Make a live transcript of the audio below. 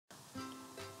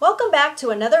Welcome back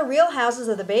to another Real Houses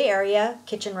of the Bay Area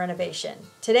kitchen renovation.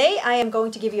 Today I am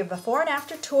going to give you a before and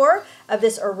after tour of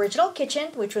this original kitchen,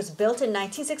 which was built in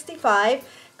 1965.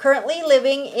 Currently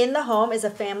living in the home is a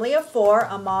family of four,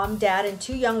 a mom, dad, and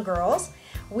two young girls.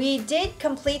 We did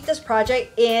complete this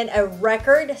project in a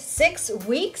record 6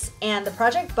 weeks, and the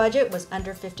project budget was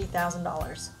under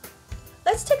 $50,000.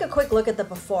 Let's take a quick look at the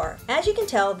before. As you can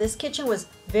tell, this kitchen was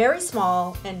very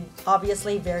small and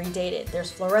obviously very dated.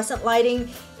 There's fluorescent lighting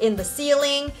in the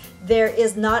ceiling. There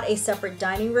is not a separate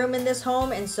dining room in this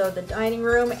home, and so the dining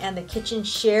room and the kitchen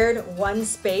shared one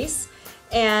space.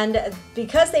 And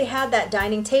because they had that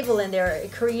dining table in there,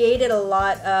 it created a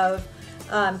lot of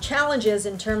challenges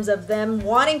in terms of them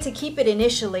wanting to keep it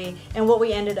initially and what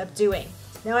we ended up doing.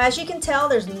 Now, as you can tell,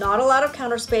 there's not a lot of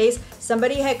counter space.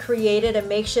 Somebody had created a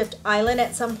makeshift island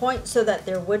at some point so that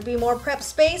there would be more prep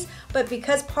space, but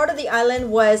because part of the island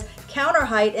was counter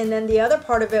height and then the other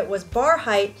part of it was bar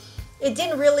height, it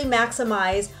didn't really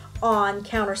maximize on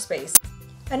counter space.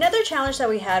 Another challenge that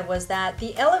we had was that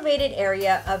the elevated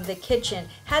area of the kitchen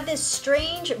had this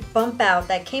strange bump out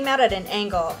that came out at an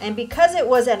angle, and because it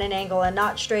was at an angle and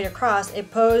not straight across,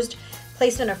 it posed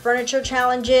placement of furniture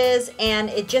challenges, and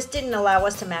it just didn't allow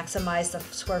us to maximize the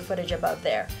square footage above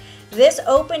there. This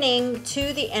opening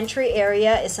to the entry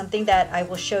area is something that I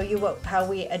will show you how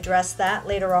we address that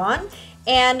later on.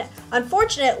 And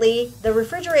unfortunately, the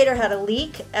refrigerator had a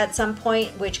leak at some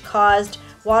point, which caused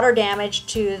water damage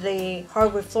to the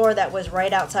hardwood floor that was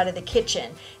right outside of the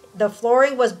kitchen. The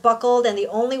flooring was buckled, and the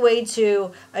only way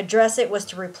to address it was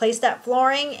to replace that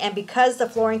flooring, and because the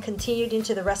flooring continued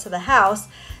into the rest of the house,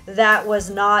 that was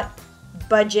not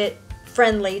budget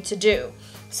friendly to do.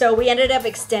 So we ended up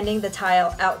extending the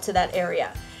tile out to that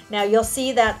area. Now you'll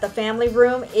see that the family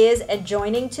room is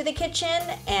adjoining to the kitchen,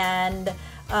 and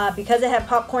because it had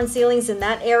popcorn ceilings in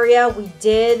that area, we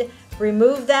did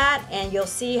remove that, and you'll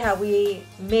see how we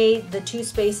made the two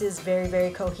spaces very,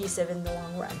 very cohesive in the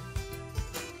long run.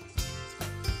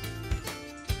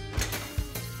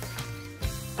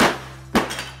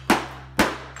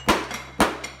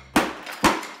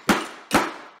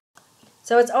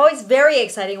 So it's always very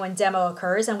exciting when demo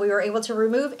occurs, and we were able to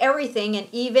remove everything and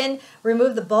even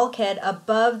remove the bulkhead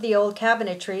above the old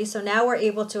cabinetry. So now we're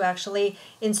able to actually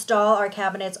install our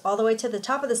cabinets all the way to the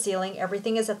top of the ceiling.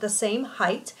 Everything is at the same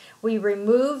height. We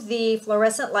remove the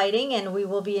fluorescent lighting, and we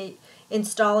will be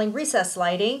installing recessed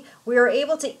lighting. We were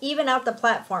able to even out the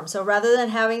platform. So rather than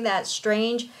having that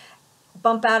strange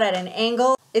bump out at an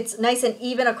angle, it's nice and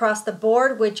even across the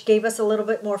board, which gave us a little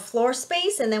bit more floor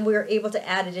space, and then we were able to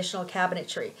add additional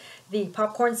cabinetry. The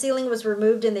popcorn ceiling was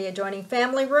removed in the adjoining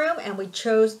family room, and we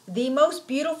chose the most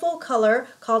beautiful color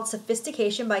called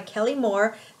Sophistication by Kelly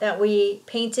Moore that we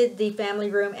painted the family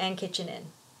room and kitchen in.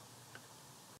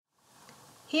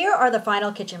 Here are the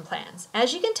final kitchen plans.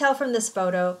 As you can tell from this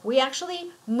photo, we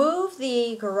actually moved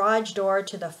the garage door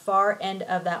to the far end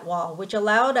of that wall, which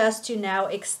allowed us to now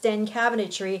extend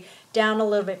cabinetry down a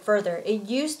little bit further. It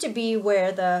used to be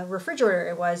where the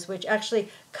refrigerator was, which actually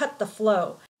cut the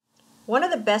flow. One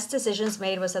of the best decisions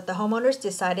made was that the homeowners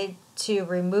decided to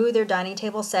remove their dining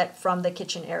table set from the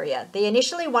kitchen area. They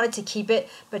initially wanted to keep it,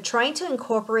 but trying to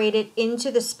incorporate it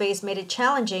into the space made it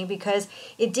challenging because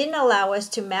it didn't allow us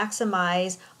to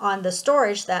maximize on the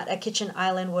storage that a kitchen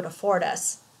island would afford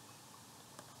us.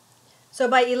 So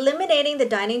by eliminating the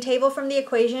dining table from the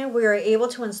equation, we were able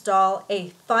to install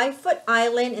a 5-foot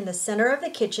island in the center of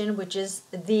the kitchen, which is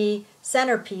the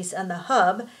centerpiece and the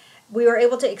hub. We were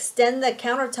able to extend the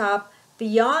countertop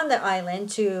beyond the island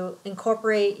to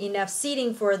incorporate enough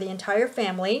seating for the entire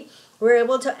family. We were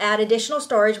able to add additional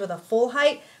storage with a full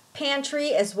height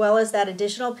pantry, as well as that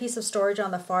additional piece of storage on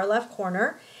the far left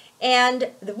corner. And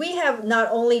we have not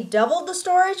only doubled the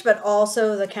storage, but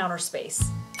also the counter space.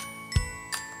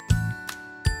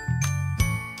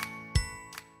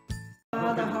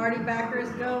 The Hardy backers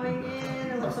going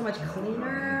in. It looks so much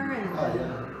cleaner, and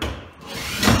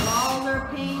walls are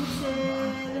painted.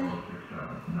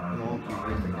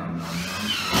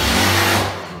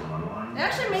 It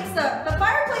actually makes the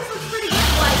fireplace look pretty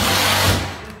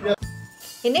good.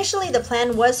 Initially, the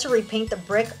plan was to repaint the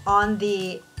brick on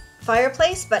the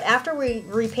fireplace, but after we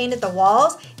repainted the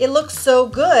walls, it looked so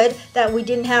good that we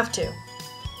didn't have to.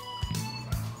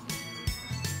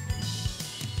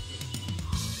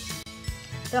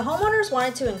 The homeowners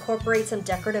wanted to incorporate some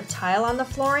decorative tile on the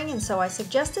flooring, and so I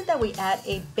suggested that we add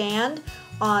a band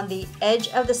on the edge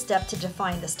of the step to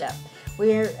define the step.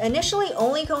 We're initially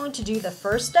only going to do the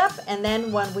first step, and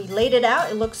then when we laid it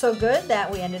out, it looked so good that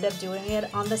we ended up doing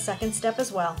it on the second step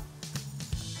as well.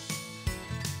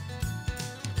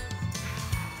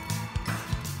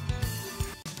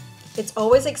 It's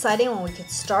always exciting when we can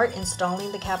start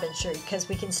installing the cabinetry because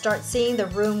we can start seeing the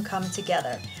room come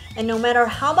together. And no matter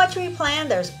how much we plan,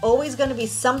 there's always going to be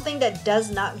something that does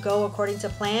not go according to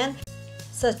plan,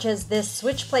 such as this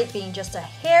switch plate being just a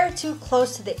hair too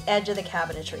close to the edge of the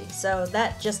cabinetry. So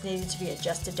that just needed to be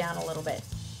adjusted down a little bit.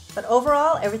 But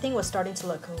overall, everything was starting to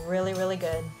look really, really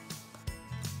good.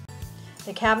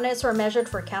 The cabinets were measured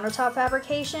for countertop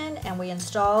fabrication, and we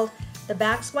installed the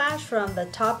backsplash from the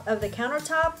top of the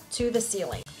countertop to the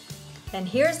ceiling. And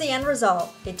here's the end result.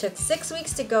 It took 6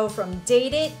 weeks to go from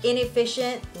dated,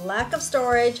 inefficient, lack of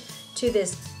storage to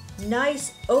this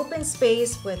nice open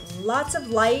space with lots of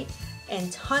light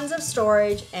and tons of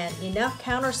storage and enough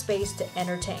counter space to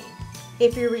entertain.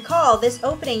 If you recall, this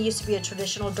opening used to be a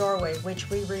traditional doorway, which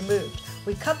we removed.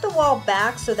 We cut the wall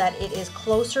back so that it is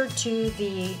closer to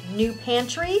the new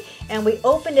pantry, and we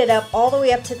opened it up all the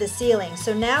way up to the ceiling.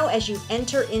 So now as you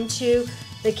enter into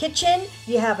the kitchen,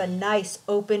 you have a nice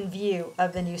open view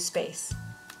of the new space.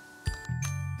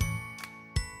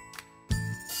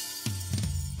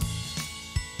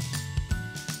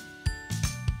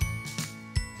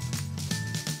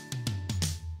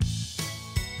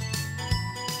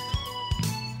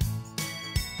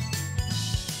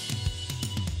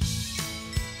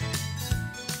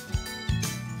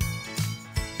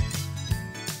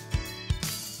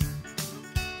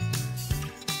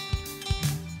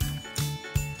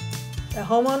 The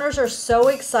homeowners are so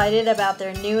excited about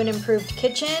their new and improved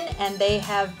kitchen, and they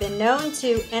have been known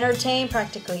to entertain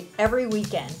practically every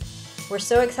weekend. We're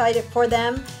so excited for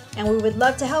them, and we would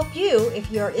love to help you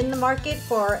if you're in the market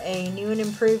for a new and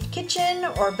improved kitchen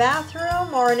or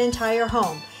bathroom or an entire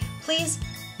home. Please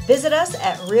visit us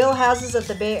at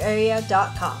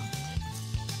realhousesofthebayarea.com.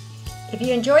 If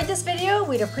you enjoyed this video,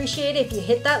 we'd appreciate it if you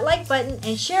hit that like button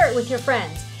and share it with your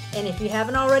friends. And if you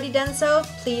haven't already done so,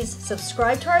 please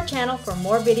subscribe to our channel for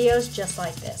more videos just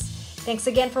like this. Thanks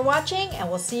again for watching, and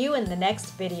we'll see you in the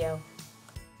next video.